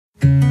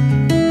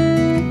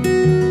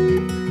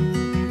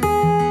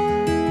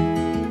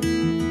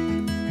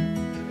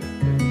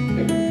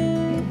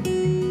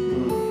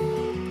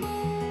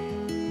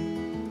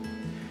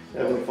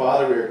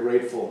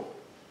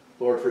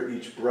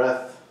each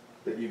breath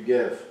that you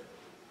give,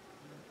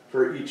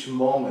 for each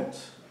moment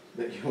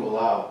that you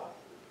allow.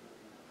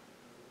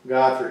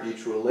 God, for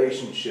each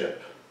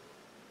relationship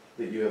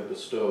that you have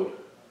bestowed.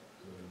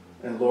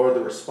 And Lord,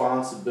 the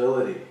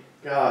responsibility,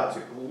 God, to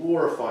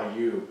glorify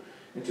you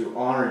and to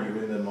honor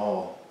you in them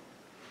all.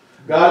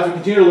 God, as we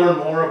continue to learn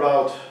more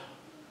about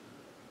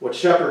what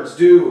shepherds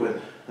do,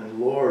 and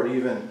Lord,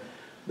 even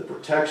the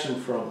protection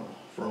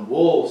from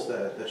wolves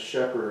that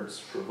shepherds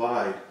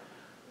provide,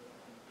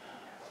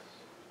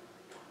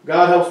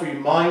 God, helps us be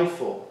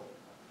mindful,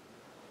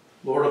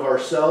 Lord, of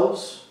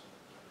ourselves,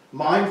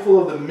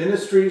 mindful of the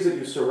ministries that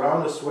you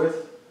surround us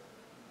with.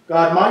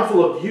 God,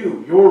 mindful of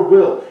you, your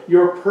will,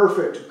 your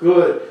perfect,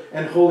 good,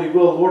 and holy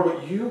will. Lord,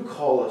 what you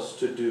call us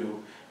to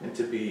do and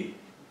to be.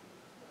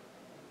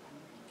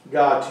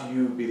 God, to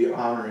you be the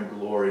honor and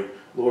glory.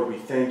 Lord, we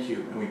thank you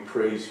and we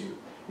praise you.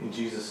 In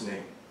Jesus'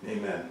 name,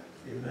 amen.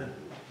 Amen.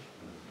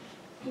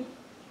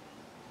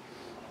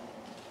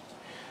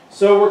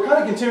 So we're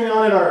kind of continuing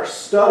on in our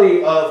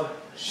study of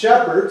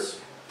shepherds.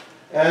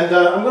 And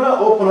I'm going to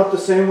open up the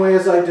same way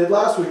as I did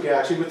last week,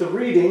 actually, with the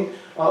reading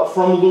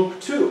from Luke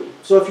 2.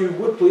 So if you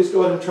would, please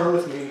go ahead and turn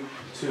with me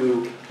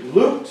to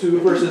Luke 2,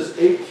 verses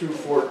 8 through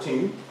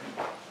 14.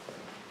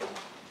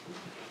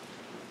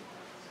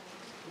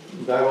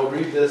 And I will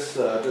read this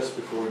just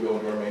before we go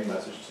into our main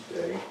message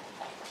today.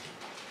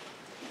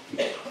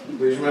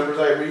 Please remember as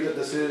I read that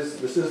this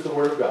is the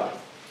Word of God.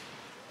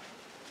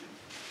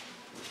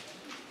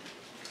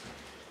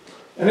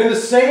 And in the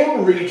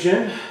same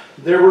region,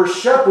 there were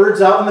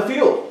shepherds out in the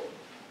field,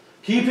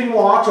 keeping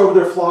watch over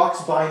their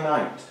flocks by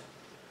night.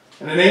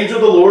 And an angel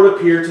of the Lord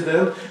appeared to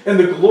them, and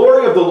the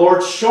glory of the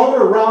Lord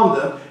shone around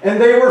them, and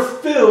they were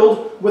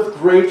filled with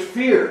great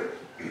fear.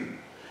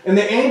 And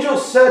the angel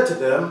said to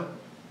them,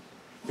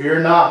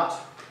 "Fear not,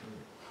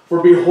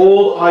 for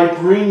behold, I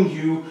bring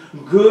you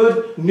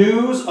good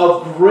news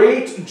of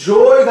great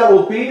joy that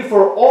will be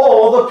for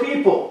all the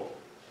people.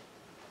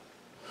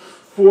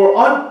 For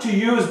unto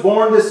you is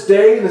born this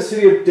day in the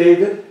city of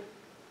David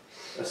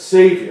a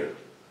Savior,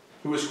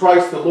 who is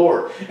Christ the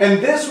Lord. And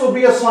this will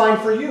be a sign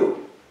for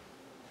you.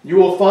 You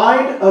will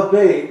find a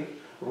babe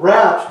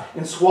wrapped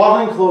in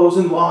swaddling clothes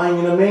and lying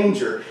in a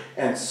manger."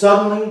 And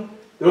suddenly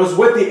there was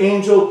with the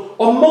angel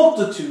a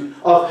multitude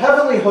of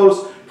heavenly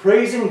hosts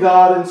praising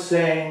God and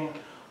saying,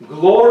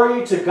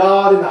 "Glory to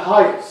God in the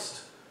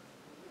highest,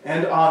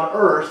 and on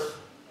earth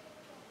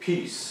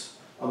peace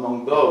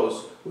among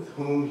those with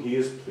whom he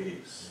is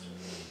pleased."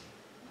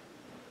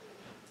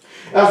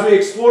 As we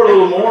explored a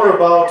little more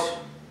about,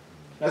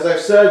 as I've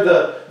said,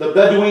 the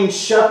Bedouin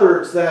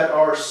shepherds that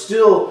are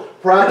still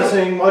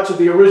practicing much of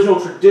the original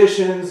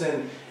traditions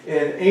and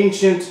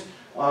ancient,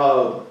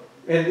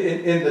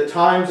 in the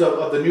times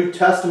of the New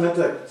Testament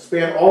that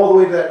span all the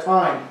way to that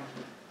time,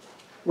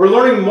 we're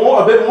learning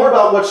a bit more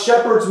about what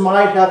shepherds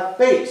might have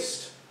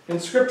faced in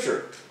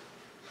Scripture.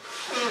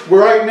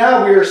 Where right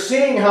now we are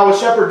seeing how a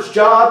shepherd's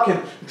job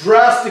can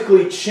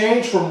drastically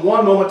change from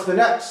one moment to the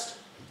next.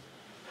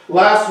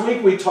 Last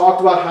week we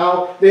talked about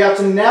how they have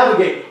to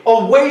navigate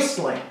a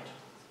wasteland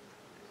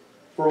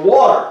for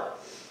water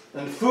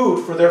and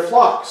food for their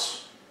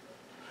flocks.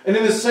 And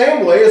in the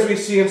same way, as we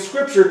see in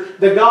Scripture,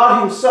 that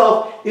God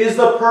himself is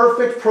the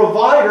perfect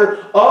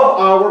provider of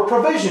our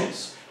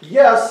provisions.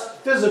 Yes,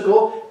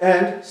 physical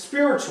and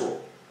spiritual.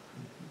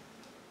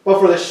 But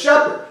for the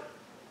shepherd,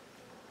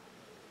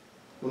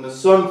 when the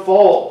sun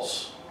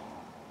falls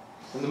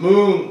and the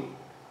moon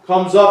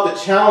comes up, the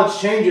challenge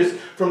changes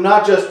from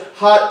not just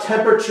hot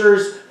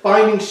temperatures,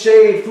 finding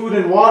shade, food,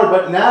 and water,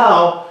 but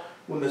now,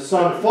 when the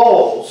sun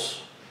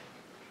falls,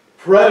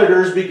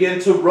 predators begin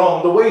to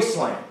roam the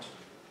wasteland.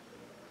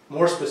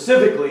 More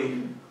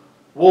specifically,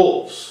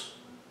 wolves.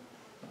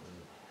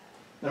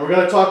 And we're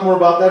going to talk more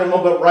about that in a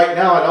moment, but right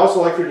now I'd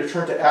also like for you to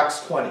turn to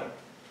Acts 20.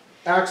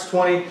 Acts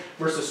 20,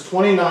 verses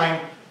 29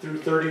 through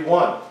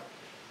 31.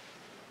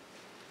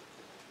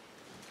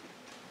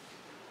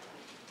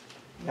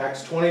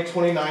 Acts 20,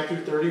 29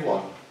 through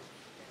 31.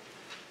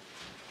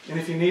 And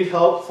if you need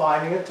help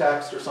finding a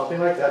text or something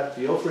like that,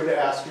 feel free to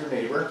ask your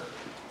neighbor.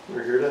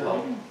 We're here to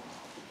help.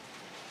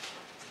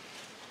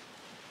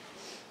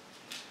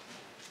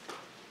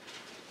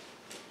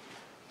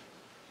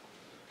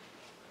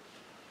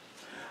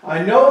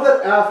 "I know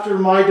that after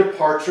my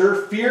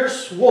departure,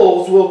 fierce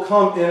wolves will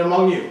come in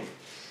among you,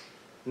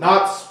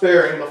 not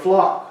sparing the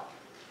flock.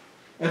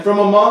 And from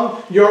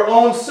among your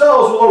own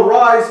selves will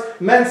arise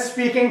men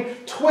speaking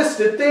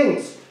twisted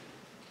things,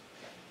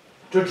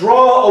 to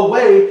draw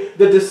away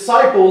the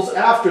disciples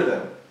after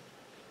them.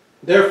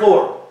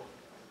 Therefore,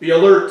 be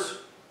alert,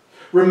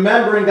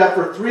 remembering that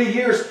for 3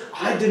 years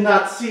I did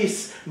not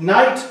cease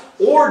night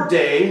or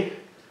day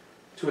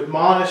to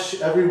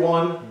admonish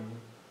everyone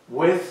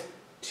with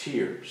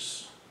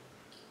tears."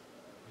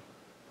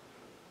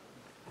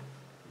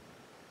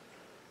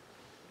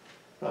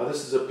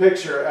 This is a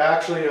picture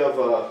actually of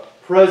a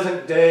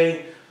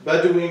present-day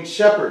Bedouin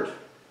shepherd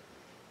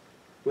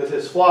with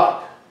his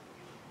flock.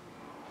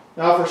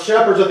 Now, for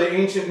shepherds of the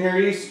ancient Near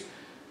East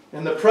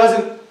and the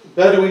present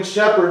Bedouin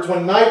shepherds,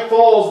 when night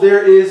falls,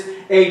 there is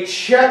a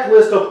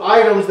checklist of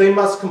items they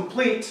must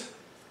complete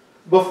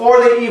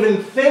before they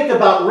even think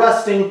about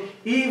resting,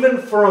 even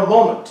for a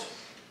moment.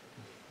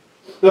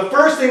 The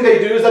first thing they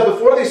do is that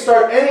before they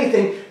start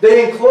anything,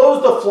 they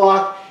enclose the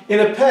flock in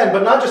a pen,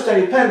 but not just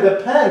any pen.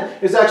 The pen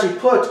is actually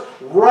put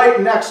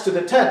right next to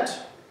the tent.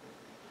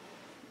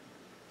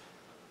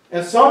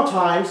 And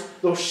sometimes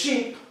those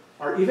sheep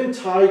are even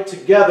tied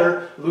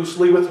together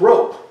loosely with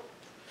rope.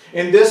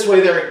 In this way,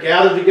 they're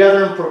gathered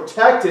together and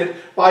protected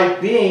by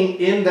being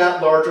in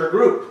that larger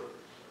group.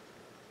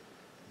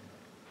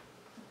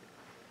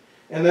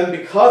 And then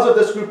because of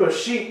this group of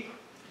sheep,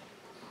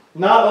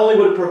 not only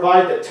would it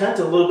provide the tent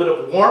a little bit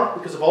of warmth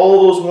because of all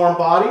of those warm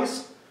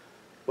bodies,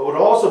 but would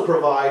also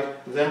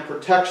provide them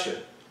protection.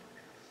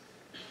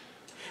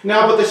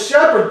 Now, but the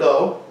shepherd,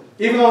 though,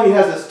 even though he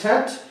has his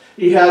tent,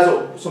 he has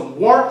some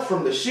warmth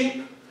from the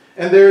sheep,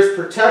 and there's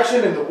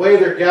protection in the way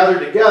they're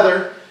gathered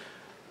together,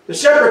 the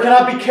shepherd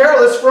cannot be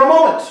careless for a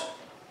moment.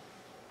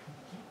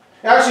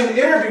 Actually, in an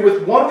interview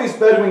with one of these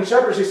Bedouin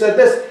shepherds, he said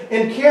this: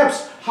 in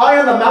camps high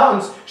on the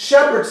mountains,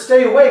 shepherds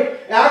stay awake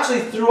actually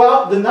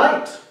throughout the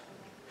night.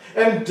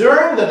 And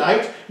during the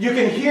night, you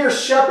can hear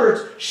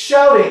shepherds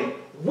shouting,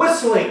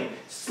 whistling,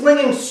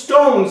 slinging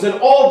stones in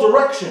all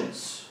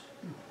directions.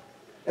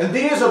 And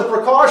these are the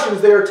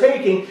precautions they are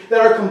taking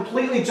that are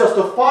completely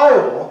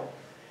justifiable,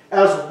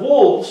 as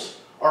wolves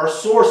are a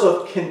source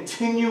of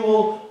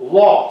continual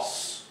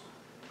loss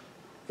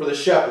for the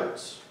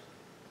shepherds.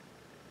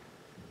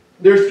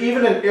 There's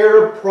even an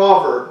Arab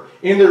proverb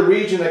in the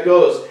region that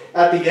goes,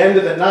 at the end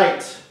of the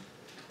night,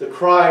 the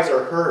cries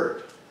are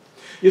heard.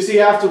 You see,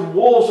 after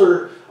wolves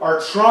are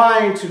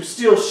trying to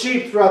steal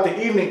sheep throughout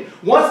the evening,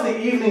 once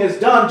the evening is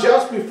done,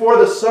 just before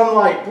the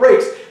sunlight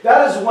breaks,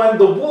 that is when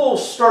the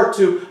wolves start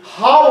to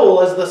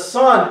howl as the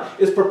sun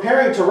is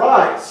preparing to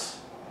rise.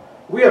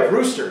 We have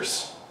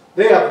roosters.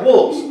 They have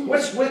wolves.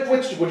 Which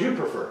would you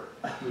prefer?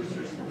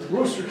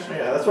 Roosters.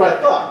 Yeah, that's what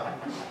I thought.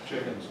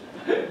 Chickens.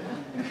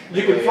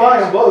 You can fry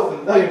them both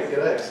and not even get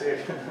eggs.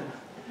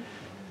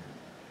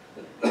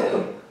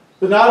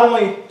 But not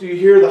only do you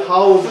hear the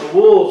howls of the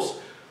wolves,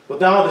 but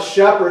now the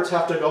shepherds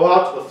have to go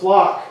out to the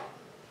flock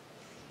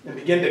and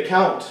begin to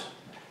count.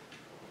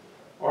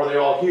 Are they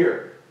all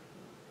here?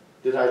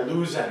 Did I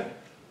lose any?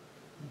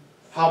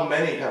 How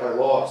many have I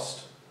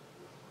lost?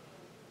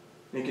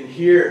 And you can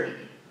hear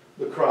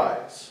the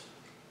cries.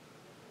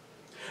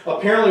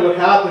 Apparently what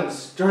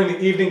happens during the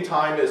evening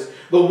time is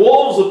the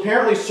wolves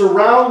apparently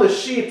surround the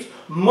sheep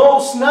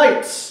most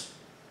nights.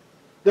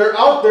 They're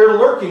out there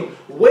lurking,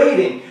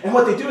 waiting, and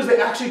what they do is they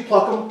actually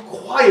pluck them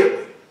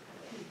quietly.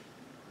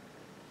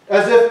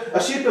 As if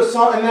a sheep is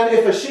and then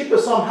if a sheep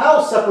is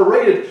somehow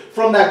separated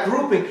from that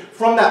grouping,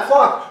 from that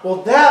flock,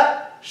 well,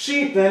 that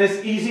sheep then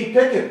is easy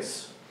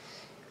pickings.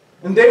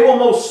 And they will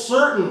most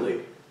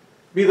certainly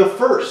be the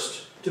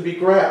first to be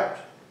grabbed.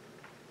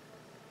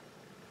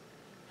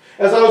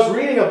 As I was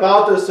reading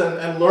about this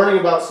and learning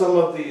about some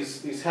of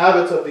these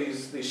habits of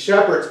these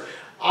shepherds,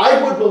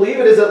 I would believe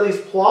it is at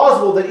least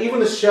plausible that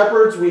even the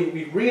shepherds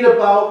we read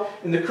about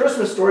in the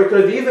Christmas story could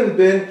have even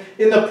been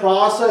in the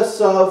process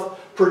of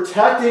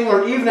protecting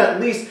or even at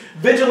least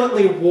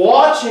vigilantly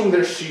watching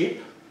their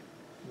sheep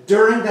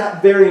during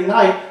that very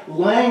night,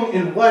 laying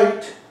in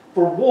wait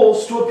for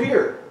wolves to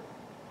appear.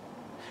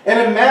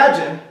 And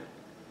imagine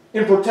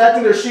in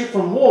protecting their sheep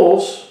from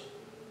wolves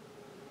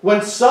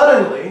when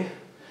suddenly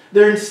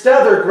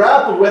they're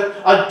grappled with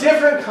a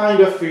different kind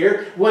of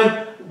fear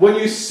when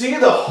you see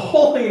the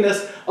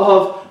holiness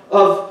of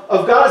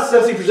God,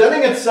 says He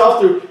presenting itself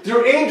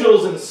through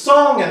angels and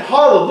song and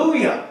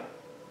hallelujah.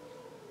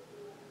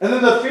 And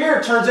then the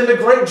fear turns into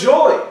great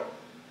joy.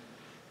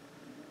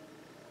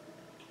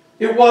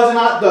 It was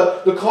not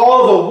the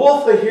call of the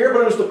wolf they hear,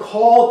 but it was the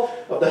call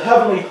of the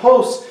heavenly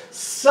hosts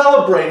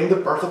celebrating the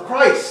birth of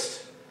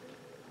Christ.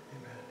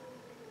 Amen.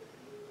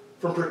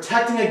 From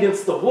protecting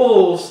against the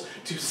wolves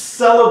to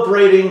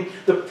celebrating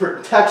the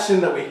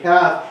protection that we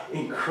have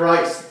in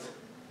Christ.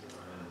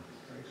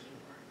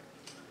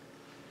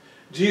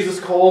 Jesus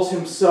calls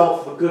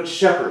Himself the Good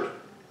Shepherd.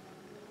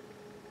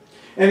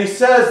 And He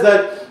says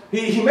that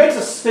He makes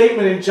a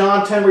statement in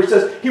John 10 where He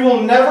says, He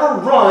will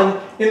never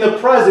run in the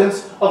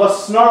presence of a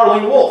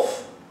snarling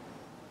wolf.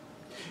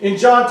 In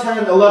John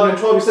 10, 11, and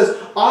 12, He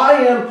says,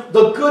 I am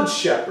the Good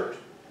Shepherd.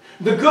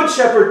 The Good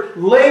Shepherd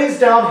lays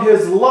down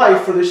His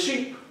life for the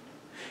sheep.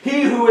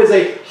 He who is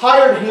a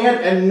hired hand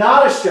and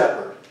not a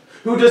shepherd,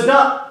 who does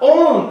not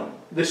own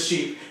the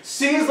sheep,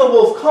 sees the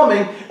wolf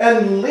coming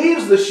and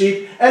leaves the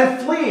sheep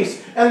and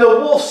flees, and the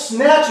wolf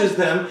snatches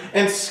them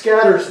and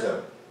scatters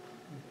them.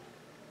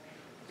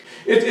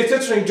 It's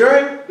interesting,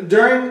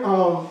 during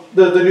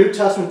the New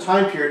Testament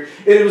time period,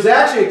 it was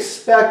actually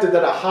expected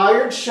that a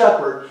hired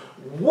shepherd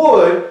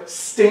would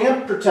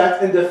stand,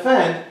 protect, and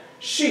defend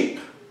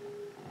sheep.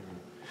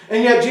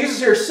 And yet Jesus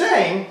here is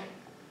saying,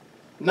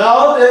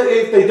 no,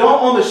 if they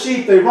don't own the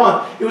sheep, they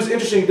run. It was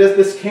interesting,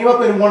 this came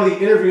up in one of the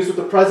interviews with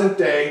the present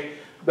day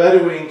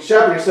Bedouin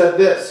shepherd. He said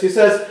this, he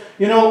says,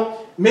 you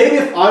know, maybe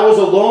if I was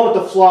alone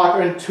with the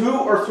flock and 2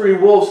 or 3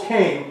 wolves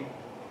came,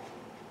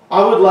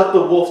 I would let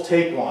the wolf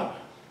take one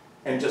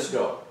and just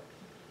go.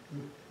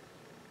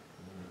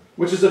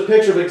 Which is a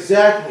picture of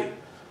exactly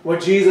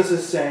what Jesus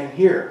is saying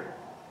here.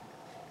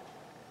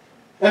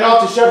 And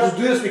often shepherds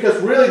do this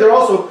because really they're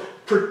also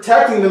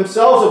protecting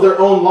themselves of their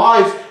own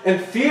lives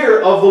and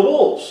fear of the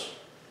wolves.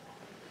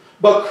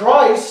 But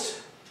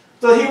Christ,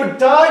 that he would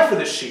die for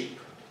the sheep,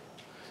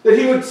 that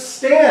he would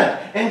stand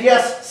and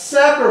yes,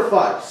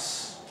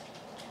 sacrifice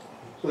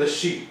for the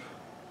sheep.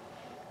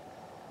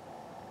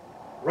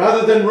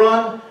 Rather than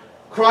run,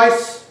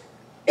 Christ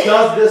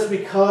does this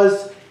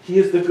because he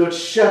is the good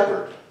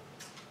shepherd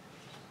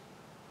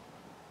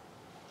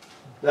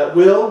that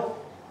will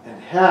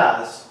and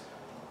has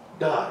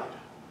died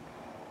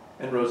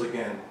and rose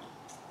again.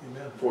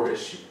 Amen. For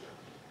his sheep.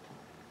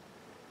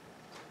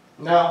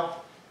 Now,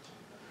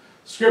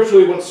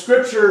 scripturally, when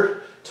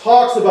Scripture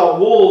talks about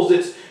wolves,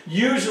 it's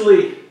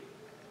usually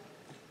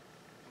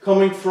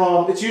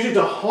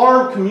to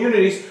harm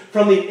communities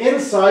from the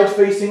inside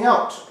facing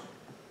out.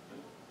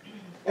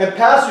 And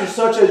passages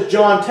such as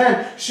John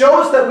 10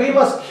 show us that we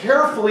must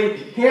carefully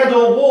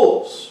handle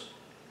wolves.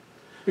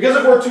 Because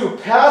if we're too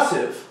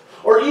passive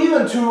or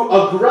even too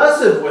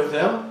aggressive with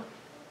them,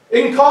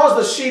 it can cause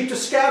the sheep to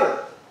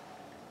scatter.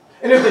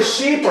 And if the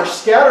sheep are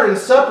scattered and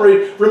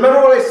separated, remember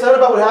what I said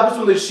about what happens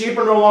when the sheep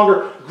are no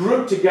longer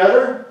grouped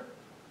together?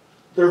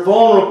 They're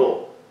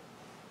vulnerable.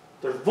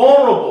 They're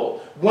vulnerable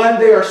when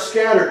they are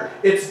scattered.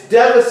 It's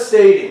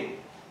devastating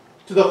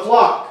to the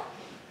flock.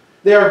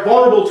 They are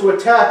vulnerable to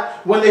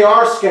attack when they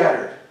are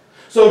scattered.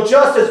 So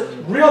just as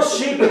real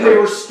sheep, if they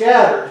were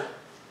scattered,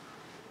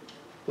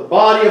 the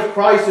body of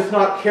Christ, if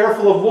not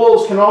careful of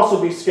wolves, can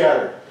also be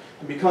scattered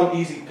and become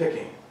easy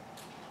picking.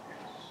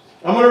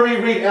 I'm going to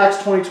reread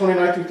Acts 20,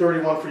 29 through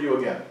 31 for you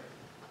again.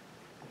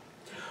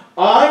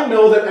 I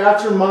know that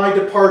after my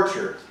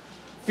departure,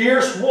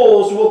 fierce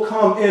wolves will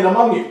come in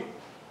among you,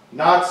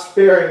 not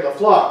sparing the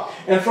flock.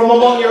 And from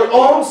among your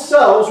own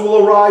selves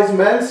will arise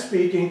men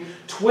speaking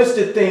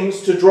twisted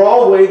things to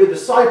draw away the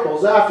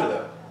disciples after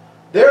them.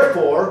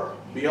 Therefore,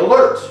 be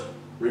alert,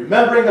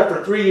 remembering that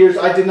for 3 years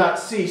I did not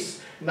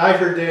cease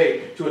night or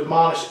day to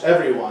admonish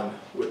everyone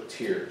with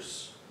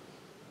tears.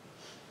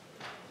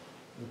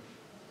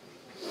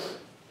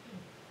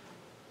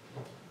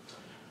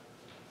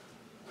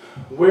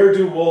 Where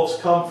do wolves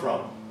come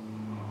from?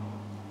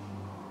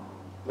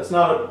 That's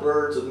not a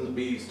birds and the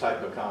bees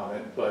type of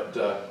comment,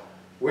 but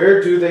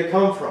where do they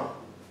come from?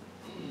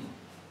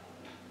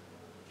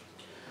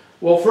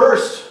 Well,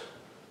 first,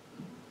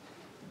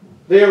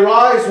 they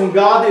arise when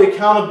godly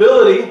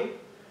accountability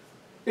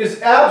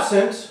is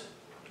absent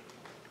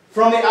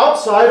from the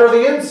outside or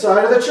the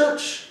inside of the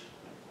church,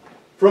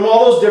 from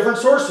all those different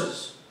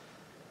sources.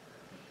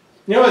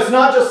 You know, it's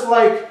not just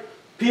like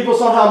people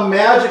somehow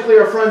magically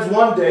are friends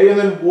one day and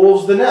then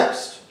wolves the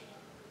next.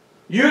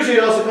 Usually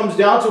it also comes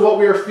down to what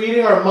we are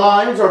feeding our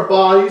minds, our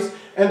bodies,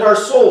 and our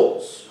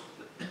souls.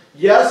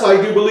 Yes,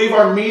 I do believe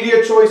our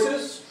media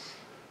choices,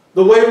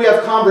 the way we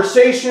have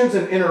conversations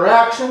and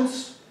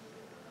interactions.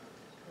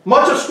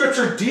 Much of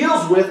Scripture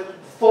deals with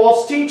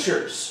false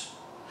teachers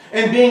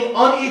and being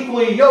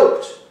unequally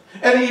yoked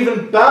and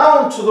even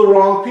bound to the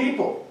wrong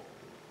people.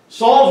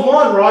 Psalms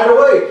 1 right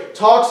away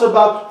talks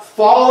about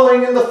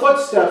following in the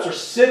footsteps or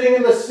sitting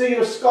in the seat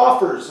of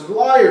scoffers and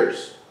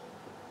liars.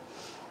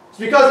 It's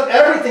because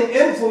everything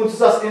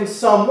influences us in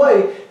some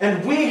way,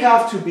 and we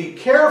have to be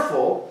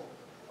careful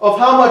of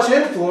how much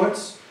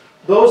influence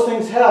those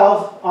things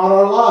have on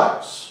our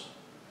lives.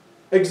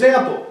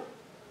 Example,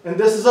 and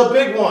this is a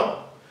big one,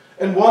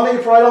 and one that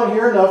you probably don't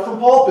hear enough from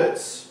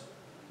pulpits.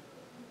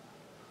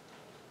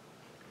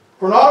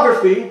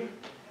 Pornography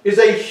is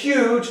a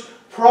huge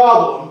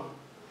problem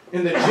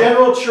in the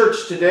general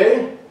church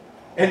today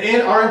and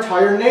in our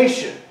entire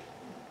nation.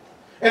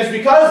 And it's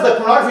because that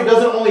pornography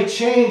doesn't only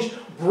change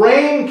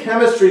brain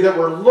chemistry that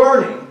we're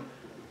learning,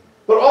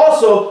 but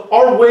also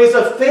our ways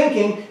of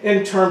thinking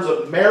in terms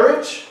of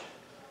marriage,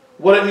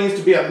 what it means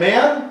to be a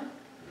man,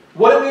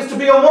 what it means to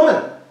be a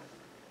woman.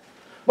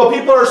 But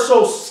people are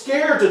so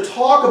scared to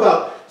talk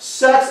about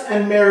sex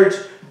and marriage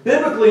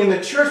biblically in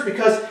the church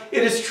because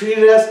it is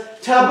treated as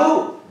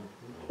taboo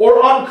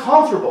or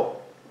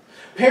uncomfortable.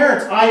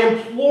 Parents, I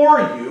implore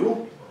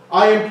you,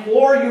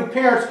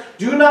 parents,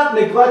 do not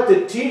neglect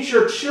to teach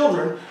your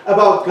children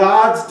about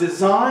God's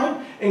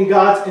design and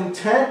God's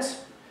intent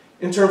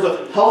in terms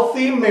of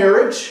healthy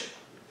marriage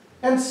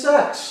and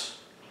sex.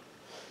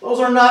 Those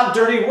are not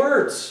dirty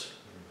words.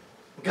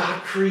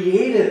 God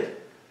created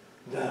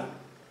them.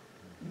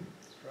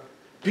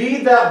 Be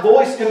that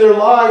voice in their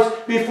lives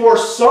before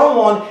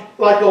someone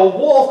like a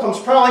wolf comes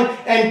prowling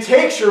and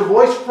takes your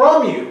voice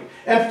from you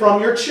and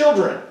from your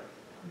children.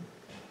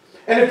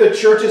 And if the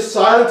church is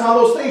silent on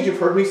those things, you've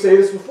heard me say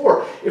this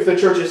before, if the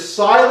church is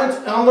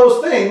silent on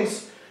those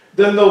things,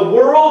 then the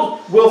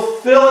world will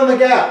fill in the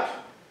gap.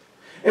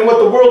 And what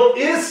the world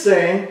is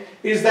saying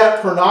is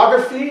that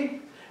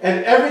pornography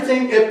and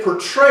everything it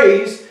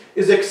portrays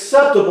is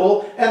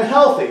acceptable and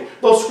healthy,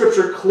 though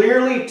Scripture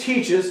clearly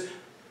teaches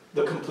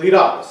the complete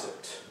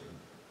opposite.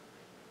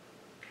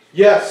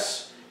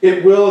 Yes,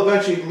 it will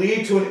eventually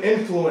lead to an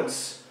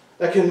influence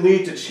that can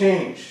lead to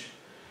change.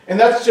 And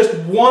that's just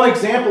one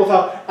example of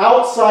how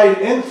outside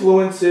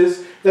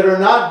influences that are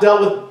not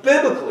dealt with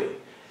biblically,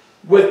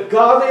 with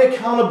godly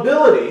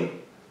accountability,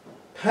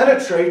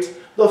 penetrate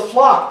the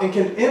flock and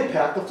can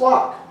impact the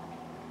flock.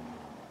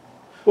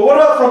 But what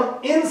about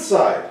from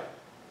inside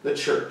the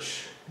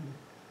church?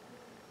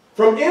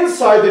 From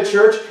inside the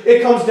church,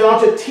 it comes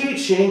down to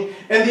teaching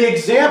and the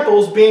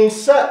examples being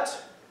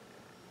set.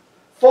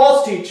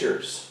 False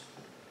teachers,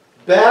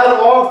 bad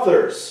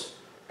authors,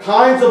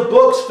 kinds of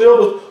books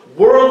filled with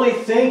worldly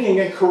thinking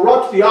and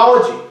corrupt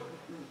theology.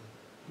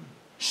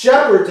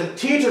 Shepherds and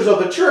teachers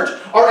of the church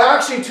are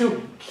actually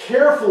to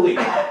carefully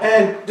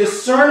and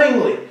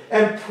discerningly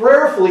and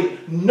prayerfully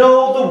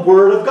know the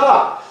Word of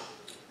God.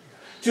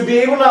 To be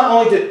able not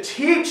only to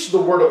teach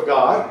the Word of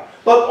God,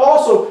 but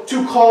also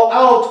to call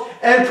out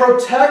and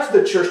protect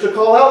the church, to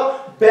call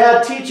out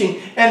bad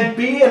teaching and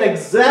be an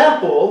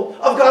example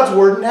of God's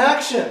Word in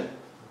action.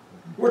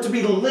 We're to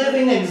be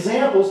living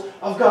examples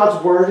of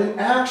God's Word in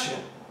action.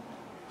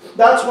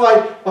 That's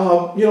why,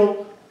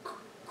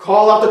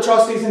 call out the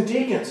trustees and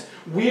deacons.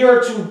 We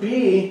are to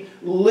be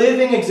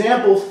living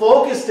examples,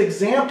 focused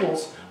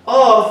examples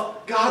of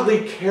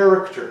godly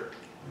character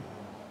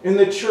in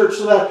the church,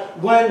 so that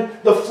when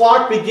the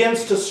flock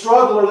begins to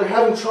struggle or they're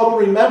having trouble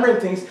remembering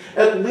things,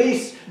 at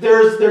least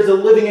there's a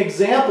living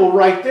example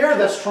right there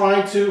that's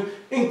trying to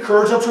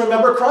encourage them to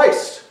remember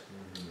Christ,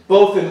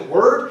 both in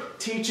word,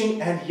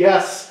 teaching, and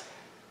yes,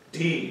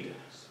 deed.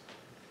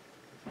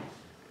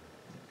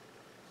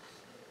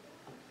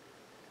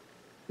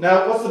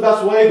 Now, what's the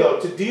best way, though,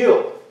 to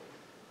deal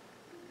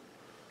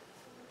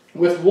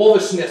with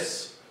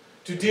wolfishness,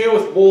 to deal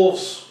with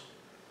wolves?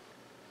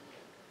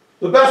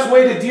 The best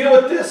way to deal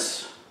with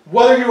this,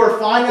 whether you are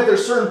finding that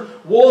there's certain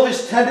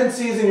wolfish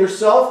tendencies in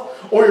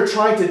yourself, or you're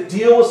trying to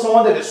deal with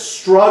someone that is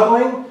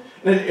struggling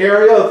in an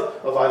area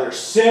of either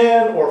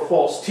sin or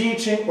false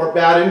teaching or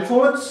bad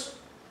influence,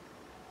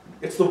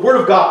 it's the Word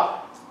of God.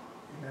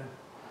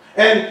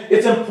 And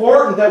it's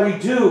important that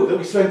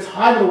we spend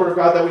time in the Word of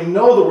God, that we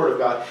know the Word of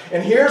God.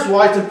 And here's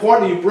why it's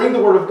important that you bring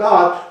the Word of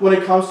God when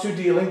it comes to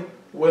dealing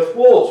with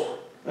wolves.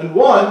 And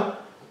one,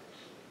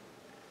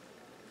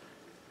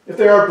 if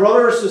they are a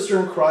brother or sister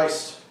in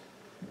Christ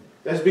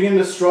that is beginning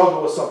to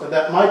struggle with something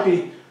that might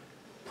be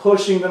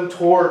pushing them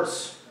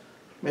towards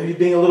maybe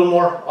being a little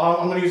more,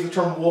 I'm going to use the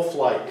term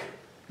wolf-like,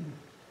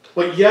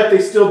 but yet they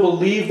still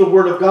believe the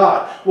Word of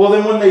God. Well,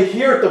 then when they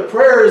hear it, the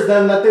prayer is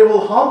then that they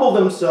will humble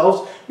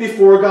themselves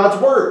before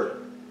God's Word.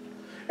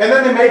 And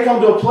then they may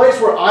come to a place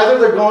where either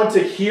they're going to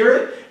hear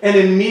it and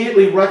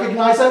immediately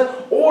recognize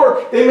that,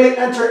 or they may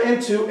enter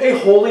into a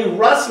holy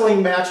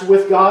wrestling match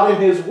with God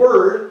and His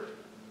Word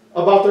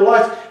about their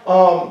lives.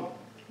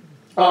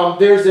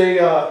 There's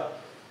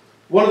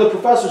one of the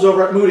professors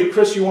over at Moody,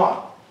 Chris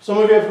Yuan. Some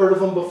of you have heard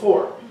of him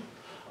before.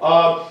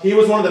 He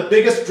was one of the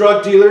biggest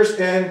drug dealers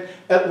in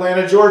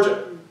Atlanta,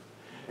 Georgia,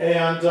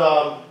 and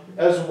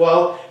as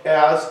well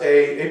as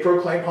a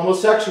proclaimed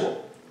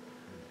homosexual.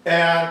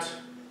 And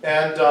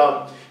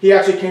he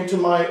actually came to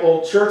my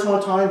old church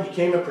one time. He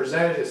came and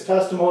presented his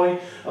testimony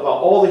about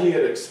all that he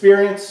had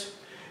experienced.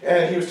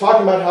 And he was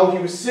talking about how he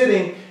was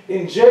sitting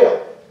in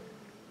jail.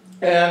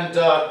 And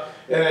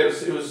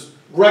it was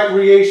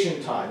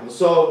recreation time.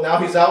 So now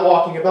he's out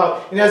walking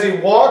about. And as he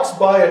walks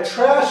by a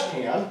trash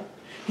can,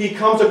 he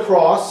comes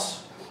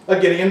across a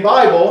Gideon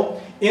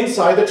Bible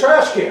inside the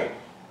trash can.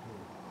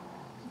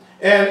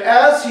 And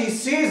as he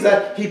sees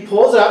that, he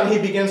pulls out and he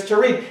begins to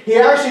read. He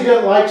actually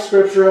didn't like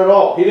Scripture at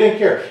all. He didn't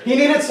care. He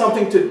needed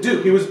something to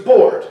do. He was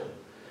bored.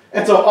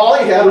 And so all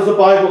he had was a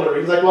Bible to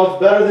read. He's like, well,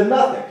 it's better than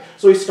nothing.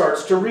 So he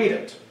starts to read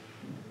it.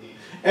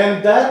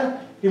 And then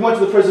he went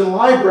to the prison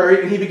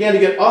library and he began to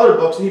get other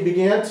books, and he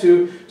began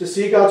to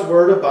see God's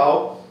Word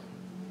about,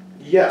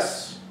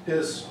 yes,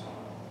 his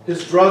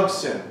drug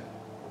sin,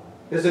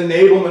 his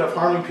enablement of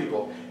harming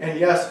people, and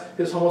yes,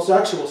 his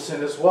homosexual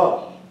sin as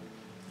well.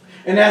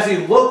 And as he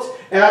looked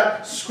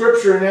at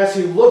Scripture and as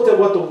he looked at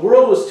what the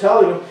world was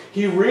telling him,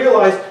 he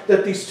realized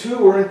that these two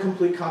were in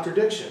complete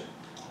contradiction.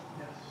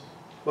 Yes.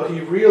 But he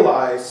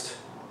realized,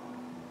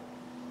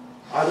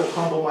 I will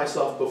humble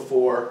myself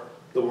before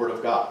the Word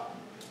of God.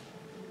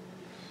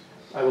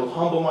 I will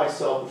humble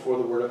myself before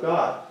the Word of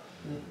God.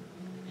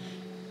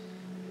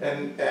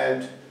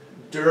 And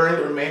during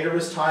the remainder of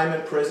his time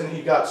in prison,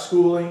 he got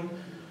schooling.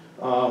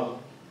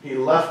 He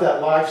left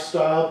that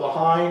lifestyle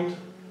behind,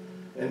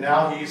 and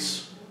now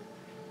he's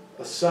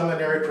a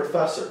seminary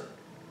professor.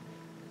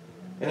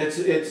 And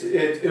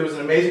it was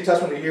an amazing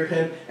testimony to hear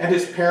him and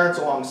his parents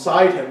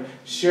alongside him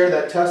share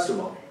that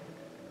testimony.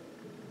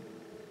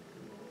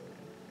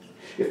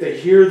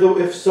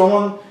 If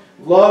someone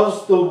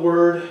loves the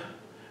Word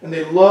and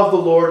they love the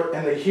Lord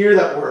and they hear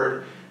that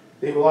Word,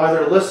 they will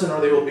either listen or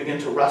they will begin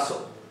to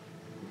wrestle.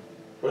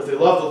 But if they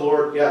love the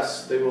Lord,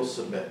 yes, they will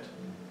submit.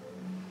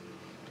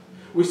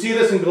 We see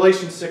this in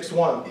Galatians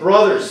 6:1.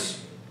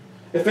 Brothers,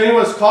 if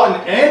anyone is caught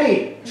in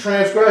any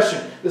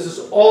transgression, this is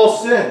all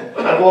sin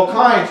of all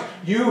kinds.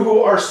 You who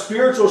are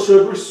spiritual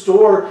should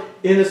restore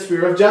in a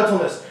spirit of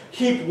gentleness.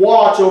 Keep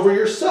watch over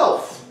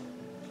yourself,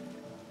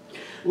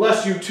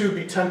 lest you too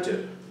be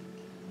tempted.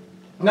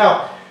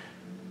 Now,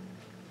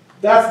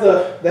 that's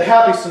the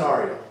happy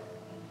scenario.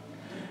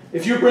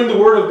 If you bring the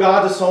Word of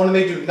God to someone and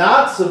they do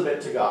not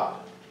submit to God,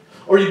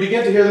 or you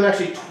begin to hear them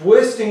actually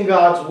twisting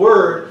God's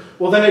Word,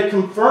 well, then it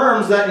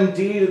confirms that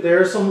indeed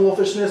there's some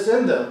wolfishness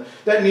in them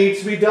that needs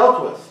to be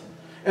dealt with.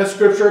 And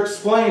Scripture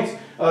explains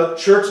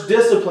church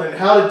discipline,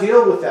 how to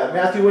deal with that,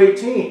 Matthew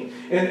 18,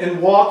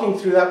 and walking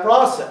through that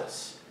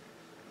process.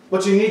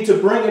 But you need to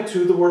bring it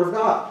to the Word of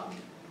God.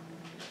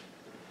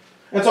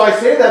 And so I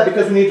say that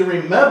because we need to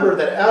remember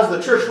that as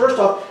the church, first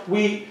off,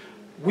 we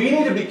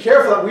need to be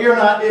careful that we are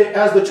not,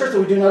 as the church, that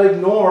we do not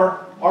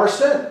ignore our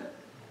sin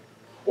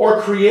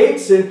or create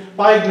sin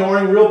by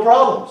ignoring real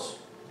problems.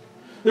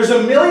 There's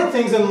a million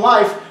things in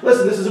life,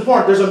 listen, this is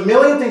important, there's a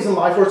million things in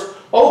life where it's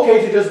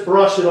okay to just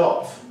brush it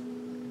off.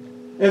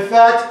 In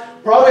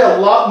fact, probably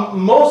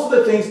most of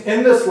the things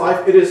in this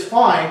life, it is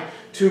fine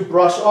to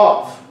brush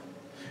off.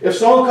 If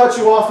someone cuts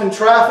you off in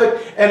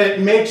traffic and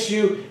it makes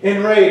you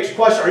enraged,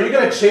 question, are you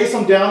going to chase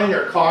them down in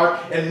your car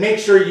and make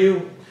sure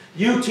you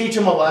teach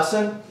them a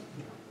lesson?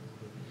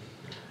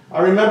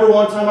 I remember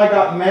one time I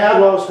got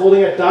mad while I was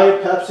holding a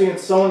Diet Pepsi and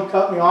someone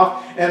cut me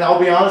off, and I'll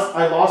be honest,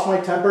 I lost my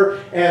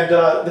temper, and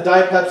the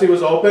Diet Pepsi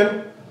was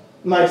open,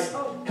 and I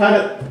kind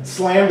of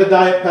slammed the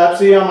Diet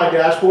Pepsi on my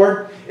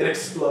dashboard. It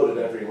exploded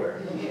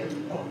everywhere.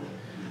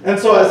 And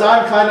so as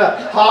I'm kind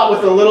of hot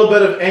with a little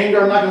bit of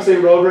anger, I'm not going to say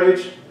road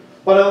rage,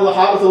 but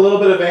hot with a little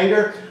bit of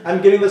anger,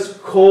 I'm getting this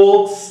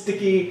cold,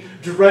 sticky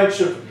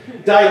drench of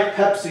Diet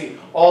Pepsi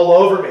all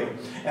over me.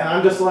 And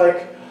I'm just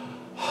like,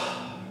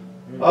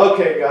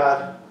 okay,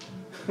 God,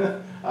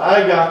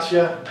 I got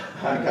you.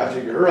 I got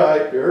you. You're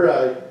right. You're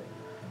right.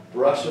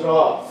 Brush it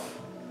off.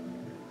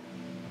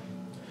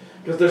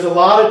 Because there's a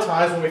lot of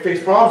times when we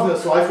face problems in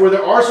this life where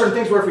there are certain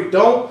things where if we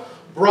don't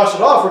brush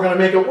it off, we're going to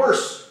make it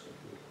worse.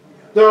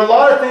 There are a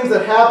lot of things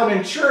that happen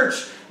in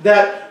church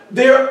that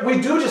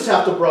we do just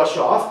have to brush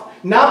off.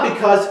 Not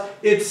because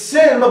it's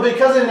sin, but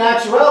because in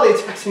actuality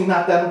it's actually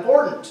not that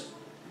important.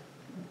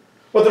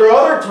 But there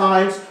are other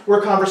times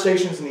where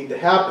conversations need to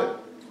happen.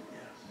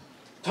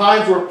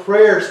 Times where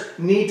prayers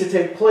need to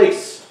take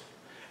place.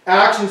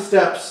 Action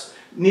steps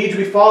need to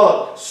be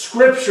followed.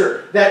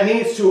 Scripture that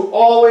needs to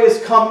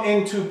always come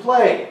into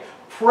play.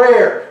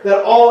 Prayer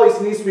that always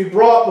needs to be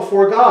brought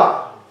before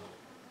God.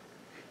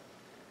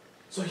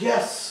 So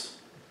yes,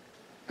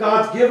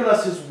 God's given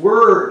us His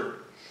Word.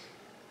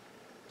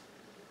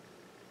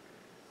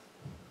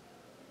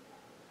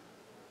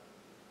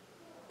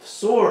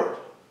 Sword,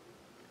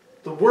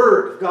 the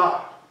Word of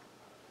God,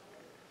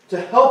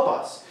 to help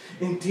us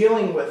in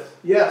dealing with,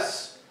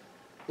 yes,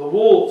 the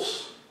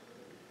wolves,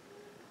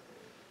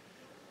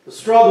 the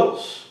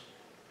struggles,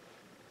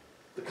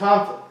 the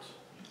conflict.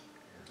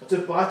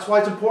 That's why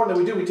it's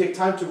important that we take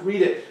time to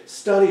read it,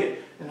 study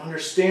it, and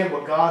understand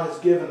what God has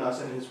given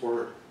us in His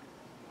Word.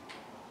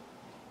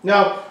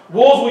 Now,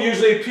 wolves will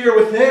usually appear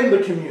within the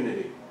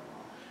community.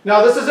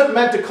 Now, this isn't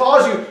meant to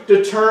cause you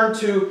to turn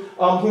to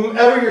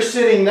whomever you're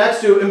sitting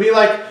next to and be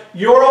like,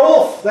 you're a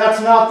wolf. That's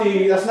not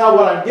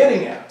what I'm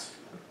getting at.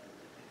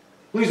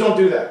 Please don't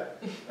do that.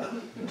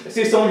 I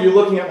see some of you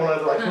looking at one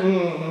another like,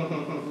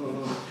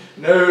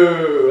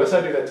 no, let's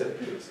not do that today,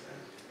 please.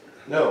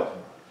 No,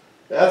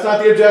 that's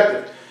not the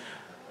objective.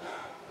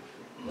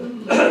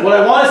 What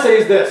I want to say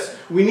is this.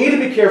 We need to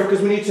be careful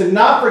because we need to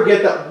not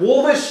forget that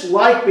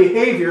wolfish-like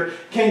behavior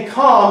can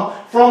come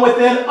from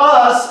within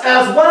us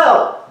as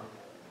well.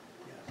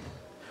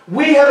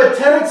 We have a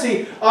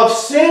tendency of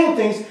seeing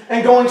things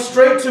and going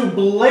straight to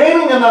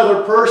blaming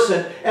another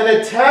person and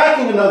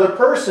attacking another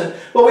person.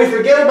 But we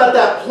forget about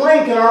that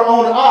plank in our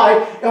own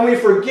eye, and we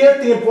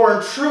forget the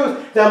important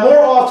truth that more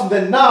often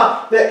than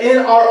not, that in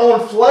our own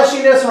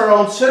fleshiness, our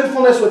own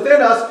sinfulness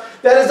within us,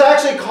 that is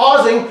actually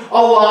causing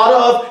a lot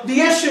of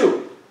the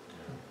issue.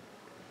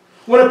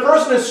 When a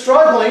person is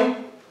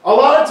struggling, a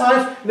lot of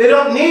times they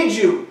don't need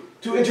you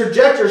to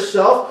interject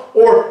yourself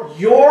or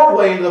your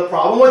way into the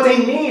problem. What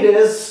they need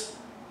is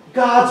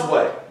God's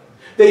way.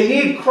 They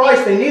need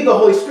Christ. They need the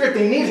Holy Spirit.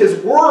 They need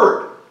His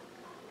Word.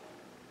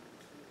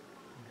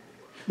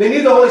 They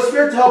need the Holy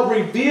Spirit to help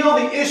reveal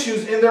the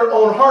issues in their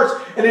own hearts.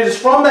 And it is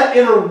from that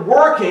inner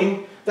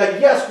working that,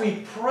 yes,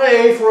 we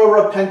pray for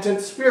a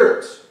repentant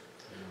spirit.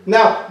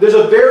 Now, there's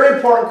a very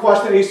important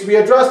question that needs to be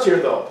addressed here,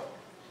 though.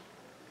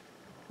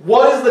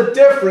 What is the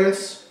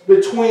difference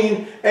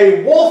between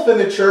a wolf in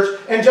the church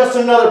and just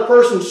another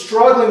person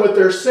struggling with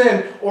their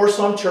sin or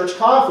some church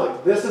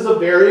conflict? This is a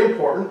very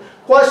important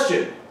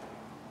question.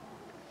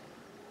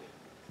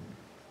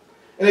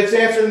 And it's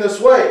answered in this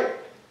way.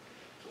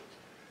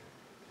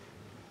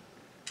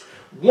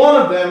 One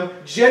of them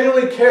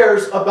genuinely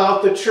cares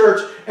about the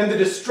church and the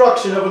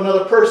destruction of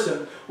another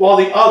person, while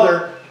the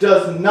other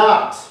does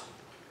not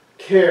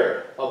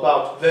care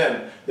about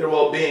them, their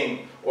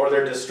well-being, or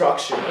their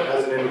destruction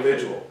as an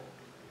individual.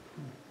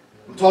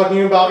 I'm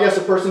talking about, yes,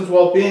 a person's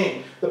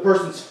well-being, the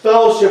person's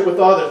fellowship with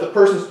others, the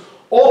person's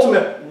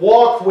ultimate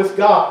walk with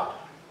God.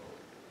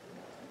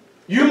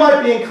 You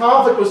might be in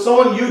conflict with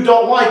someone you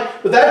don't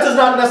like, but that does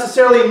not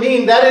necessarily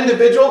mean that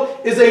individual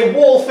is a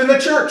wolf in the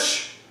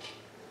church.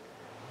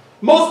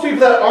 Most people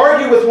that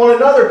argue with one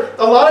another,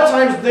 a lot of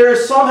times there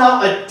is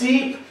somehow a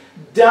deep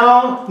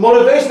down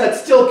motivation that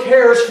still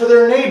cares for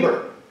their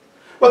neighbor.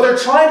 But they're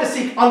trying to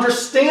seek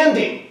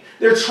understanding.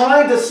 They're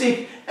trying to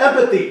seek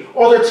empathy,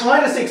 or they're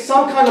trying to seek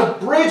some kind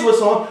of bridge with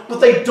someone, but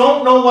they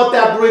don't know what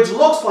that bridge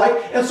looks like,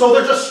 and so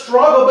there's a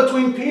struggle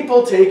between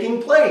people taking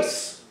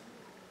place.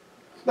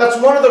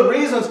 That's one of the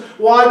reasons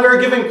why we're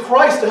giving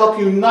Christ to help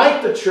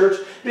unite the church,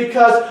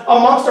 because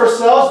amongst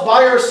ourselves,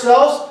 by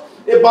ourselves,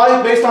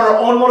 based on our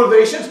own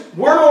motivations,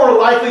 we're more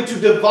likely to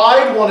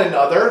divide one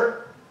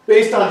another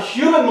based on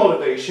human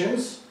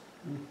motivations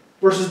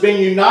versus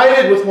being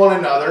united with one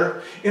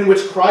another in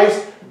which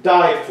Christ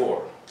died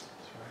for.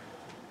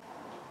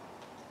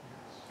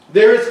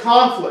 There is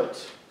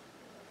conflict,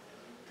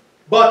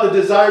 but the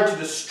desire to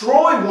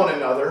destroy one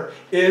another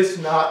is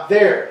not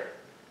there.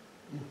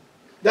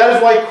 That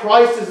is why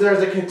Christ is there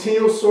as a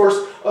continual source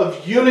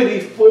of unity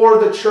for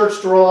the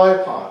church to rely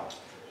upon.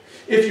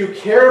 If you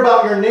care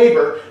about your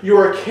neighbor, you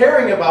are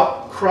caring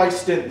about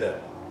Christ in them.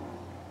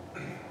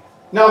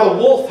 Now the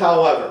wolf,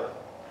 however,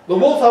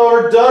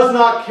 does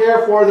not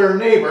care for their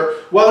neighbor,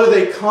 whether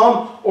they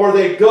come or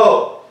they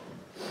go,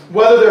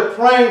 whether they're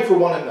praying for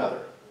one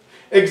another.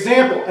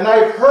 Example, and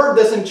I've heard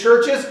this in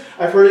churches,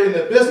 I've heard it in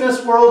the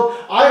business world,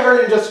 I've heard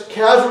it in just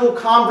casual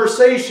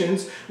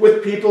conversations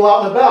with people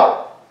out and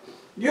about.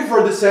 You've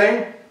heard the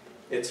saying,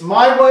 it's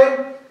my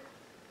way,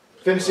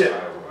 finish it,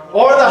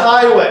 or the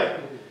highway.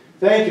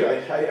 Thank you,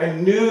 I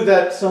knew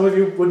that some of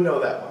you would know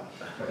that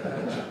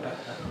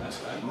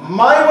one.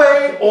 My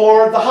way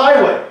or the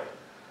highway.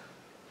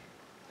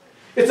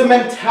 It's a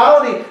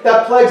mentality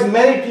that plagues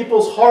many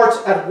people's hearts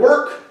at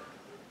work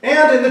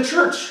and in the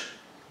church.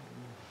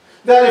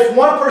 That if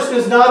one person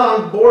is not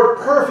on board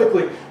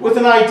perfectly with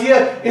an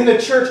idea in the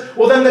church,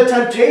 well then the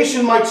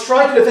temptation might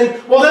strike you to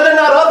think, well then they're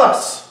not of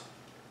us.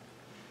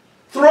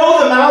 Throw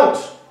them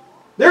out.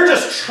 They're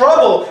just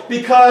trouble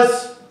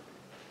because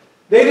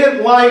they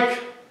didn't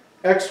like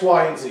X,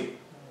 Y, and Z.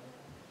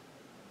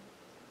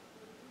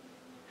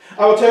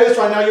 I will tell you this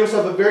right now, you must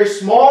have a very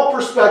small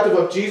perspective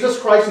of Jesus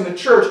Christ in the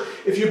church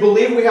if you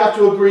believe we have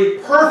to agree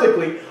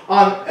perfectly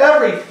on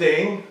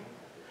everything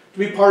to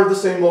be part of the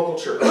same local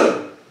church.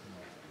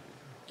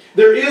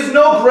 There is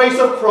no grace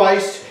of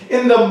Christ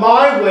in the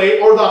my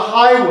way or the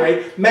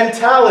highway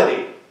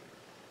mentality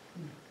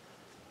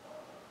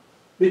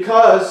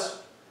because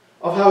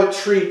of how it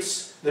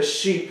treats the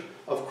sheep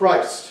of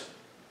Christ.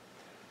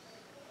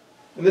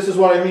 And this is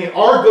what I mean.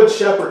 Our good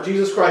shepherd,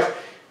 Jesus Christ,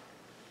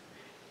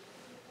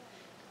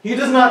 he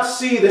does not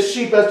see the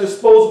sheep as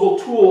disposable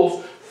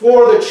tools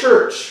for the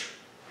church.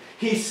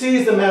 He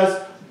sees them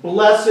as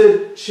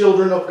blessed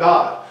children of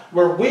God,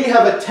 where we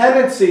have a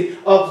tendency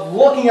of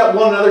looking at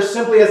one another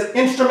simply as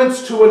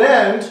instruments to an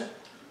end.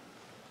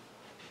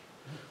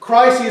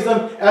 Christ sees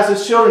them as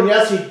his children.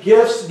 Yes, he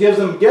gives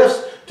them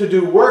gifts to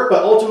do work,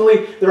 but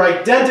ultimately their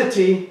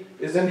identity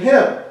is in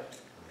him.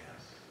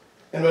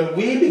 And when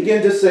we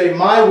begin to say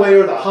my way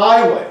or the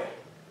highway,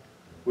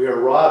 we are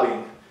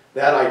robbing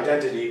that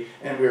identity,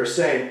 and we are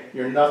saying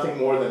you're nothing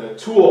more than a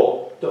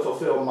tool to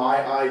fulfill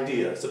my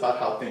ideas about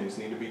how things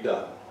need to be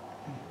done.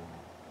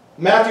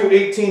 Matthew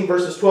 18,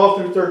 verses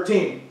 12 through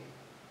 13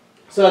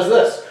 says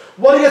this,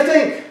 what do you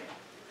think?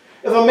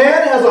 If a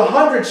man has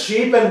 100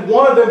 sheep and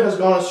one of them has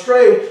gone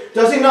astray,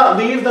 does he not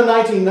leave the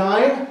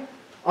 99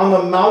 on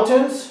the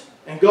mountains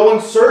and go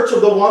in search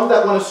of the one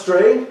that went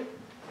astray?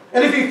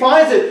 And if he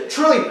finds it,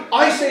 truly,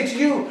 I say to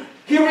you,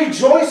 he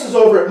rejoices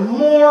over it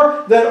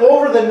more than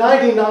over the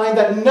 99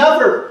 that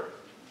never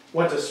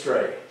went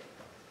astray.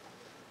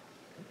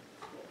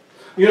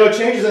 You know,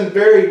 change is a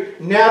very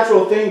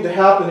natural thing to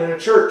happen in a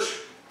church.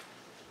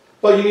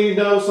 But you need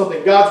to know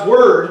something. God's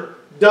Word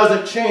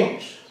doesn't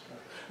change.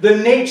 The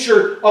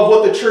nature of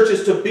what the church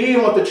is to be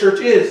and what the church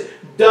is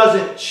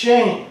doesn't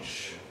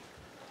change.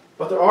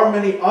 But there are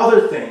many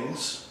other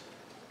things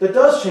that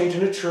does change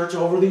in a church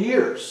over the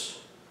years.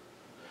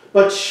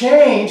 But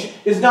change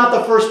is not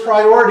the first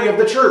priority of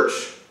the church.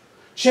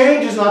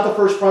 Change is not the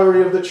first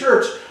priority of the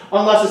church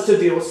unless it's to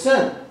deal with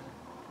sin.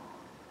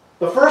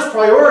 The first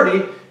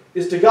priority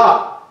is to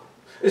God.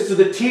 It's to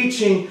the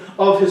teaching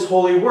of his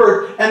holy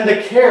word and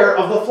the care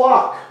of the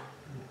flock.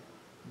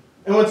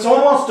 And when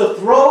someone wants to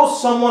throw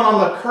someone on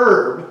the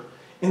curb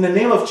in the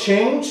name of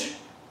change,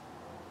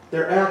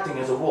 they're acting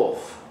as a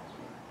wolf.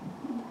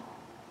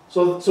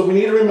 So we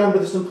need to remember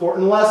this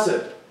important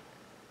lesson.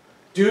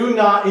 Do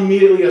not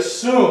immediately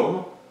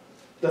assume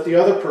that the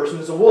other person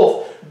is a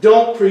wolf.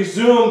 Don't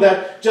presume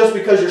that just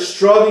because you're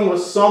struggling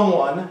with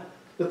someone,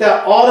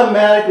 that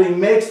automatically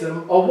makes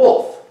them a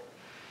wolf.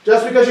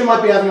 Just because you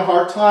might be having a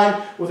hard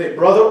time with a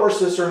brother or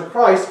sister in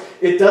Christ,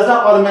 it does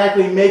not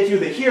automatically make you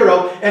the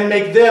hero and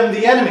make them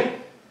the enemy.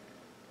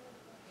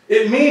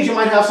 It means you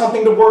might have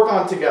something to work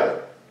on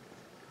together.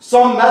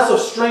 Some mess of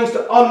strings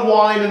to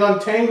unwind and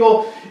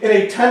untangle in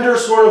a tender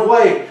sort of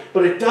way,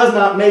 but it does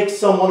not make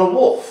someone a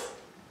wolf.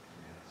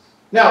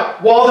 Now,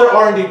 while there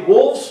are indeed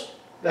wolves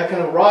that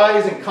can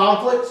arise in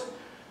conflict.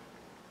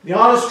 The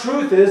honest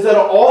truth is that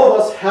all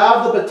of us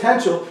have the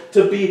potential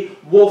to be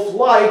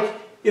wolf-like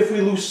if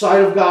we lose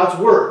sight of God's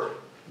Word,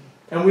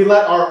 and we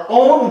let our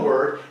own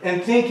word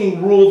and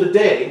thinking rule the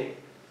day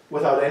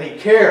without any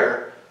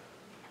care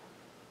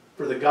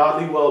for the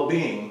godly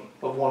well-being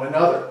of one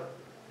another.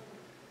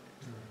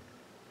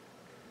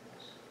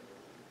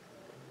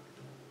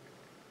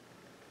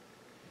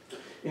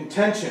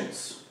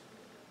 Intentions.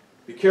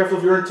 Be careful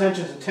of your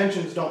intentions.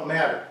 Intentions don't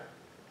matter.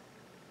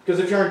 Because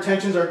if your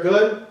intentions are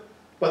good,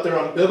 but they're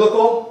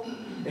unbiblical,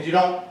 and you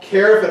don't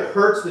care if it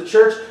hurts the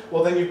church,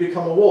 well, then you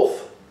become a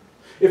wolf.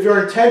 If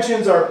your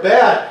intentions are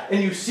bad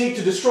and you seek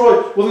to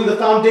destroy, well, then the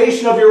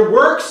foundation of your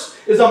works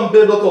is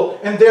unbiblical,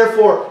 and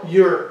therefore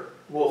you're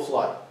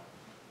wolf-like.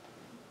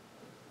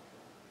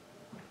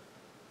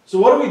 So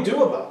what do we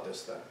do about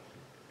this then?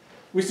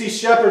 We see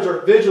shepherds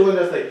are vigilant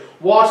as they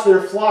watch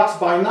their flocks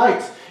by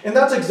night. And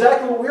that's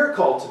exactly what we're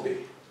called to be.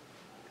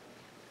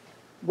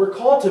 We're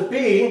called to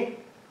be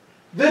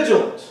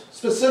vigilant,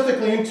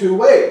 specifically in two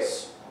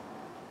ways.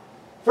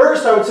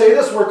 First, I would say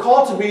this: we're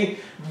called to be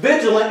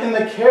vigilant in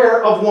the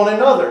care of one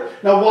another.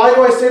 Now, why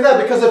do I say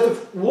that? Because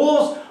if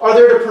wolves are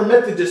there to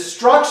permit the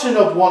destruction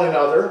of one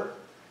another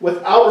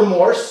without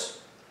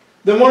remorse,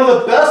 then one of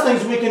the best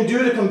things we can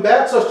do to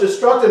combat such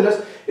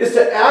destructiveness is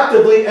to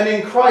actively and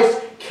in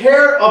Christ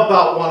care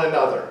about one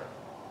another.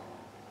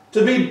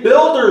 To be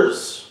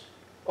builders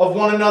of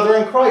one another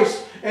in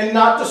Christ and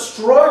not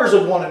destroyers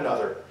of one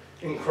another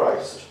in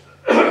Christ.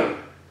 And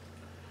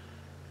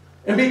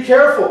be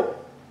careful,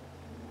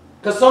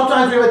 because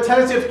sometimes we have a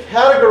tendency of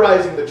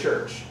categorizing the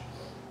church.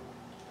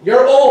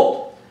 You're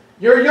old,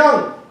 you're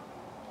young,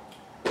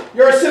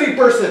 you're a city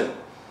person,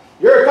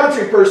 you're a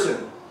country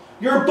person,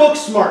 you're book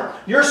smart,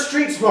 you're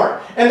street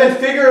smart, and then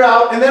figure it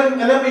out, and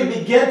then we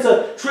begin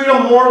to treat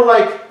them more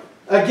like,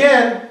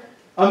 again,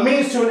 a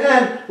means to an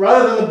end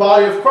rather than the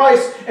body of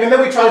Christ, and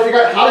then we try to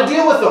figure out how to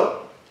deal with them,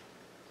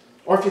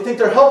 or if you think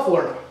they're helpful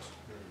or not.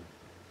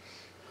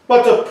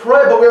 But to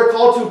pray, but we are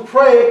called to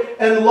pray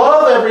and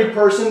love every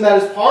person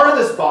that is part of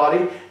this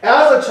body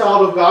as a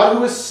child of God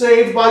who is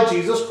saved by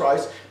Jesus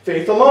Christ,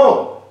 faith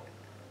alone.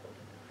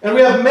 And we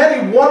have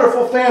many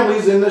wonderful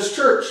families in this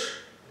church.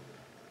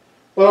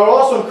 But I would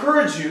also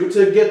encourage you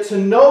to get to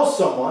know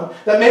someone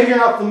that maybe you're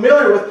not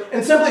familiar with,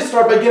 and simply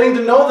start by getting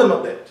to know them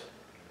a bit.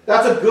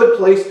 That's a good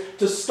place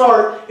to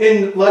start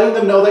in letting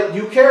them know that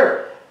you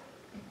care.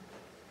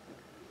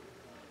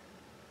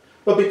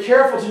 But be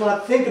careful to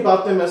not think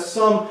about them as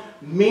some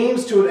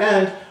means to an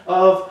end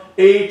of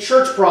a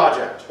church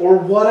project or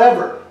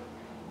whatever.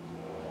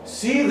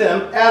 See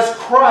them as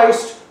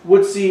Christ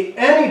would see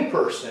any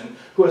person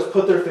who has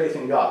put their faith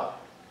in God.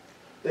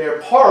 They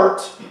are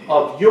part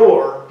of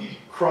your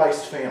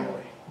Christ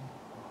family.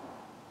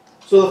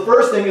 So the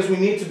first thing is we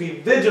need to be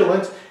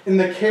vigilant in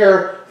the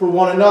care for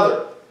one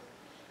another.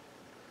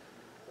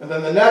 And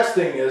then the next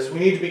thing is we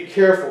need to be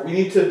careful. We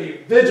need to be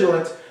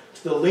vigilant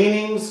to the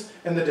leanings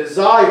and the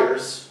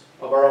desires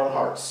of our own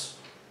hearts.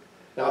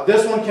 Now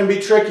this one can be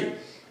tricky.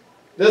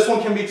 This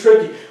one can be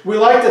tricky. We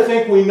like to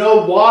think we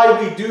know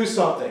why we do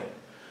something.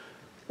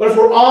 But if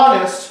we're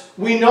honest,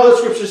 we know the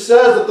Scripture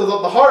says that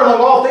the heart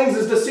among all things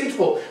is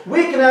deceitful.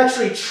 We can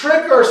actually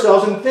trick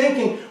ourselves in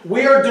thinking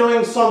we are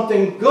doing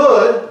something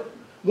good,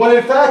 when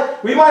in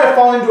fact we might have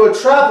fallen into a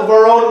trap of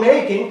our own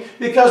making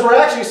because we're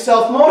actually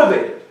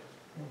self-motivated.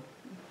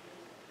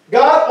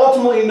 God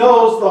ultimately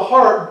knows the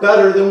heart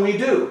better than we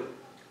do.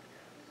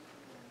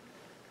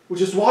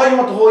 Which is why you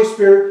want the Holy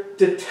Spirit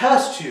to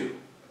test you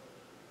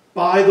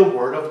by the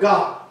Word of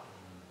God.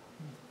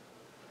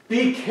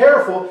 Be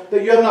careful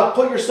that you have not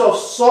put yourself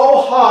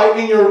so high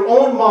in your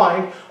own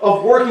mind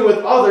of working with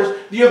others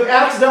that you have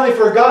accidentally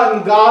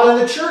forgotten God and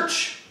the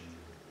church.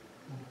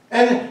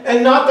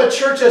 And not the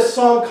church as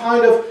some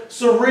kind of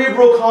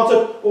cerebral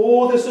concept,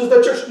 oh, this is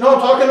the church. No,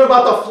 I'm talking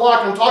about the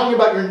flock. I'm talking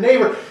about your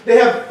neighbor. They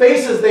have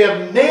faces. They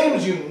have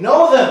names. You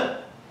know them.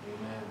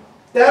 Amen.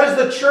 That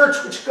is the church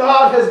which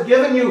God has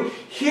given you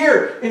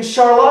here in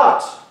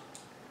Charlotte.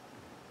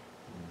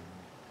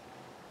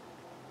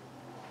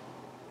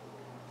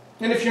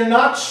 And if you're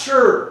not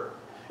sure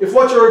if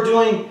what you're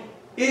doing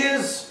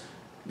is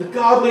the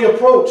godly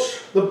approach,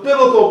 the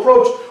biblical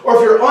approach, or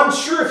if you're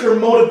unsure if your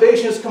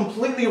motivation is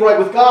completely right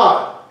with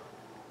God,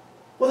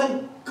 well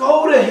then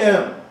go to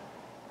Him.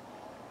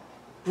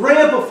 Bring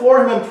it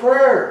before Him in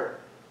prayer.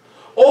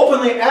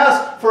 Openly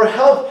ask for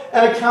help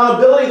and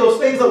accountability, those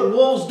things that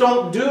wolves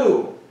don't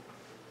do.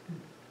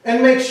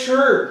 And make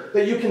sure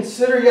that you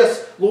consider,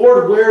 yes,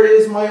 Lord, where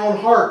is my own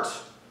heart?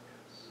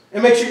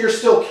 And make sure you're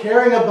still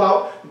caring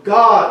about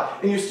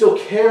God and you still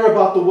care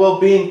about the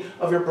well-being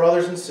of your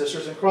brothers and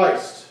sisters in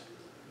Christ.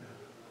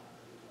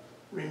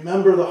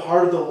 Remember the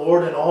heart of the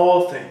Lord in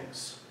all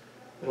things,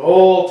 at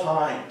all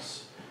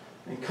times,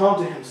 and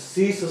come to Him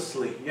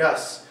ceaselessly,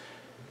 yes,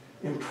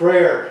 in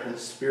prayer and the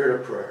spirit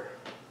of prayer.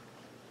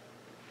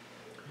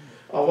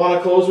 I want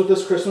to close with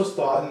this Christmas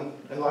thought,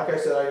 and like I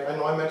said, I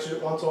know I mentioned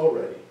it once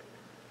already,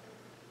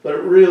 but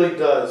it really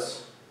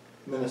does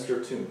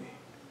minister to me.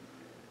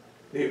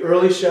 The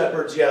early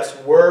shepherds, yes,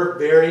 were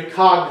very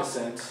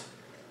cognizant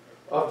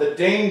of the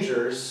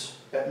dangers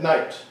at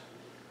night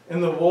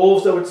and the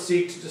wolves that would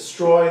seek to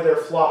destroy their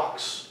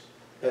flocks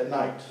at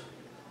night.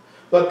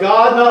 But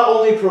God not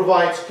only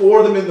provides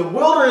for them in the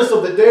wilderness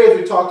of the day, as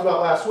we talked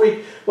about last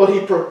week, but He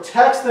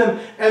protects them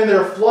and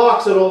their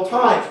flocks at all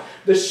times.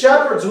 The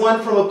shepherds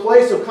went from a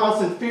place of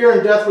constant fear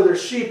and death for their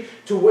sheep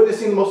to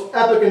witnessing the most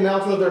epic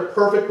announcement of their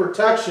perfect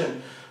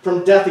protection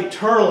from death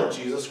eternal in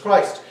Jesus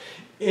Christ.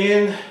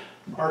 In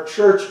our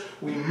church,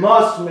 we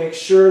must make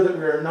sure that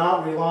we are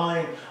not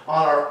relying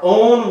on our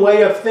own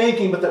way of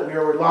thinking, but that we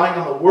are relying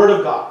on the Word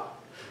of God,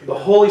 the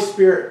Holy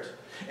Spirit,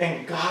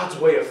 and God's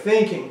way of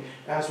thinking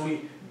as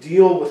we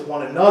deal with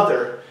one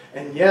another.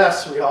 And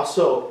yes, we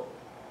also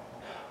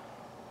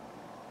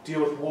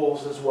deal with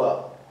wolves as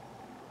well.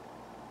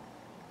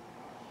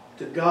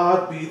 To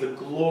God be the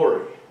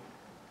glory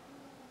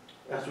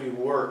as we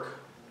work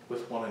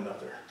with one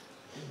another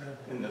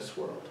in this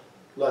world.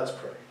 Let's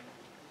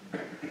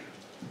pray.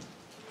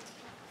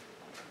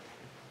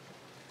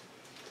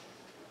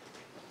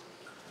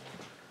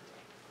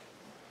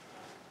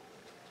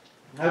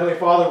 Heavenly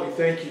Father, we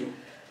thank you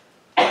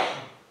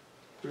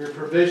for your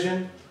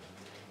provision,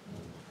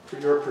 for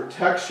your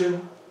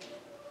protection.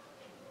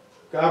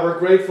 God, we're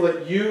grateful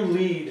that you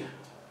lead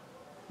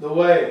the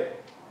way.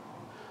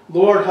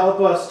 Lord, help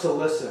us to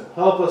listen.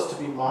 Help us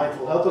to be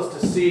mindful. Help us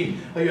to see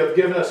how you have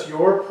given us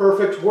your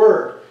perfect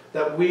word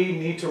that we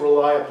need to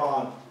rely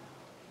upon.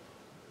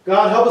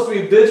 God, help us to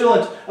be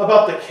vigilant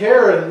about the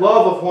care and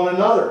love of one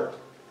another.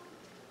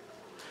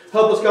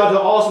 Help us, God, to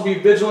also be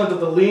vigilant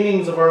of the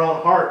leanings of our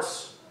own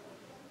hearts.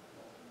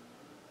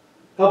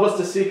 Help us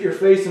to seek your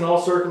face in all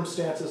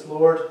circumstances,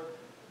 Lord,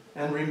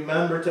 and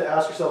remember to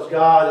ask yourselves,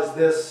 God,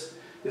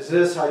 is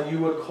this how you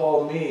would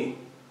call me,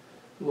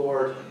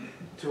 Lord,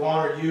 to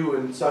honor you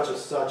in such a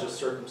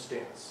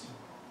circumstance?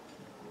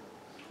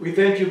 We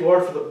thank you,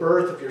 Lord, for the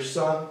birth of your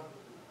Son,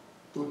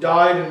 who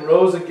died and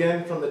rose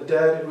again from the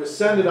dead, who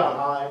ascended on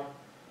high.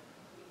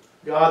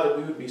 God, that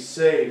we would be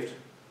saved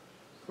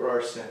for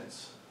our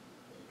sins.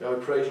 God,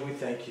 we praise you and we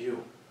thank you.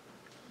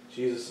 In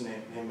Jesus'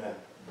 name, amen.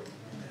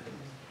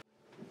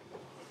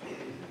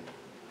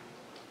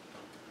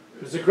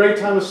 It was a great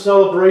time of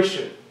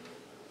celebration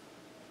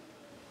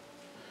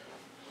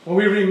when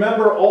we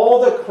remember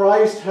all that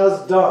Christ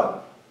has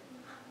done.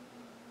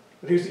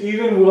 That He's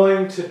even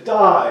willing to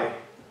die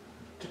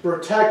to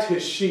protect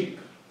His sheep.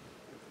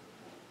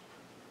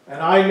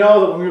 And I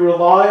know that when we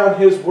rely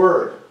on His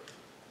word,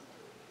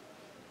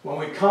 when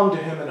we come to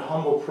Him in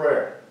humble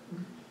prayer,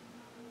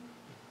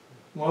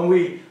 when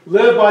we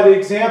live by the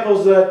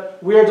examples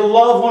that we are to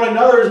love one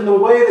another in the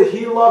way that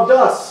He loved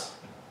us,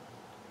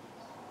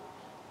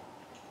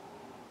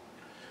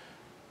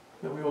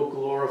 that we will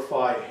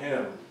glorify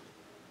Him,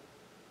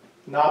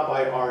 not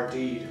by our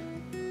deed,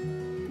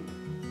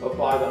 but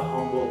by the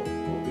humble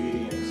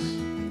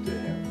obedience to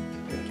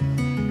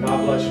Him.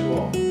 God bless you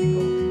all.